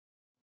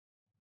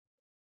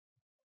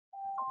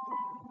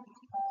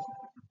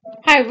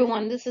Hi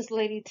everyone, this is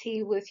Lady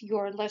T with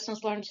your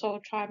Lessons Learned Soul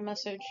Tribe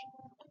message.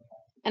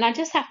 And I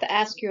just have to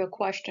ask you a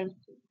question.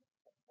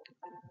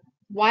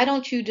 Why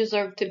don't you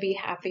deserve to be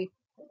happy?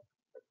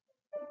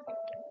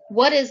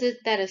 What is it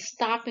that is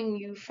stopping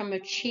you from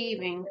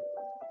achieving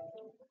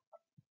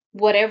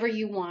whatever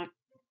you want?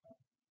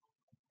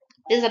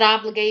 Is it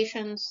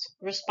obligations,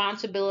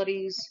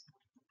 responsibilities,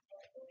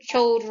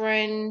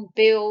 children,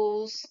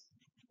 bills?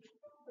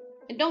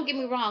 And don't get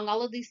me wrong,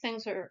 all of these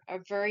things are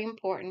very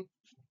important.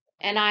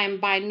 And I am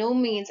by no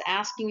means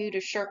asking you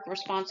to shirk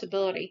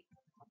responsibility.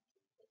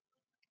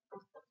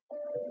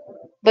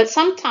 But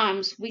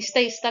sometimes we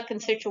stay stuck in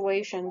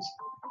situations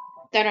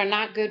that are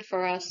not good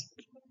for us,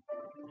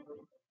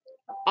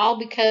 all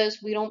because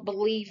we don't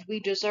believe we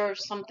deserve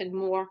something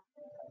more.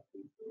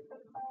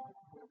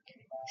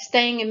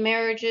 Staying in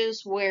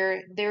marriages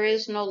where there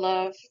is no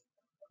love,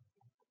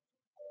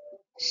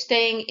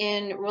 staying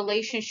in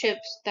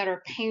relationships that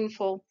are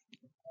painful,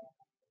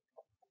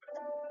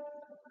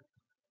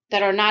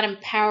 that are not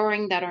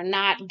empowering, that are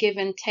not give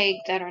and take,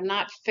 that are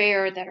not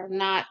fair, that are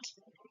not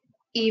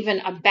even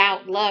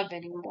about love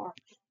anymore.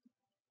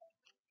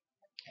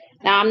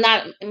 Now, I'm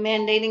not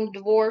mandating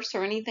divorce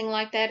or anything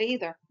like that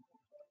either,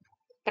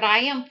 but I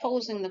am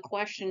posing the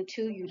question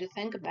to you to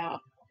think about.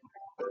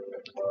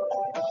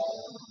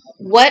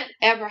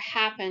 Whatever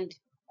happened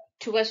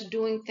to us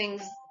doing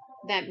things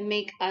that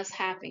make us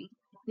happy?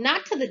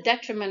 Not to the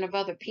detriment of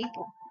other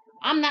people.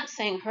 I'm not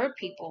saying hurt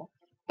people,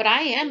 but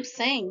I am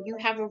saying you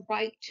have a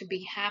right to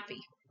be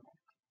happy.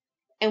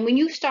 And when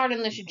you start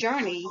on this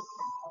journey,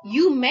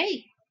 you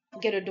may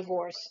get a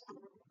divorce.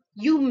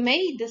 You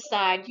may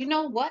decide, you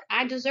know what,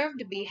 I deserve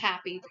to be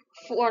happy.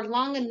 For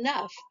long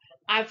enough,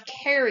 I've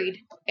carried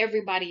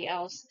everybody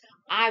else.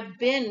 I've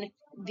been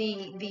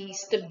the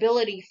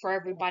stability for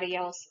everybody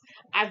else.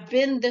 I've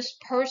been this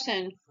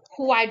person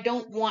who I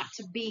don't want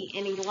to be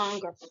any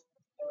longer.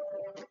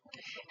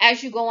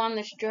 As you go on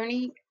this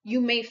journey, you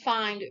may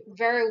find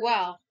very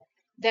well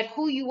that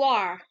who you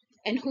are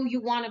and who you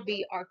want to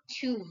be are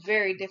two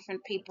very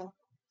different people.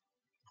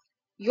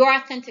 Your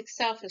authentic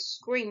self is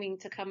screaming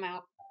to come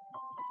out.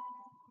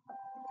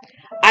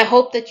 I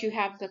hope that you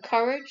have the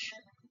courage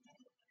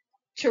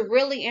to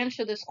really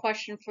answer this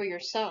question for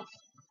yourself.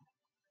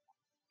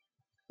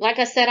 Like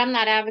I said, I'm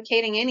not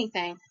advocating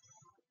anything,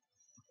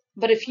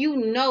 but if you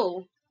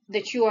know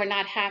that you are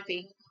not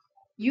happy,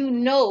 you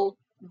know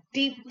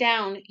deep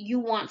down you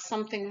want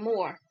something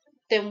more,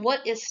 then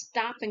what is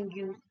stopping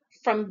you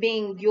from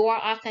being your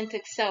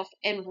authentic self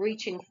and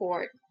reaching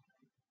for it?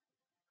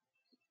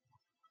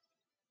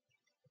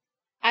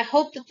 I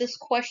hope that this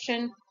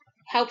question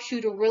helps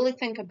you to really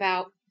think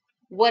about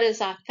what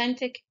is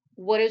authentic,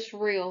 what is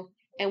real,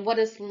 and what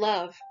is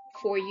love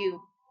for you.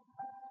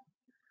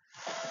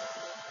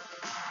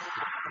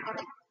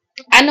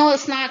 I know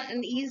it's not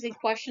an easy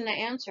question to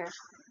answer,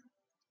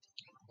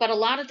 but a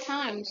lot of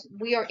times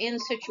we are in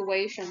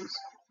situations,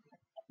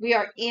 we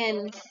are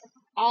in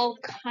all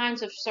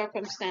kinds of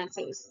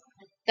circumstances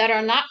that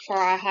are not for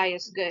our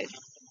highest good,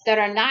 that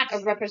are not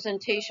a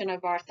representation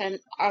of our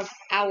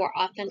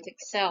authentic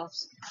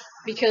selves,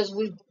 because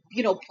we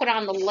put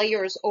on the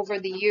layers over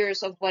the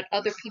years of what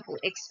other people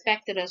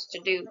expected us to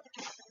do.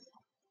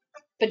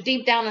 But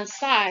deep down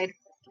inside,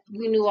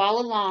 we knew all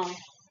along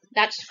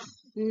that's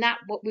not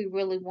what we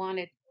really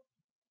wanted.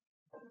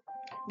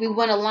 We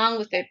went along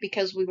with it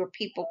because we were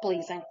people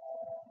pleasing.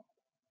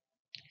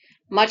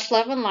 Much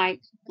love and light,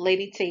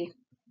 Lady T.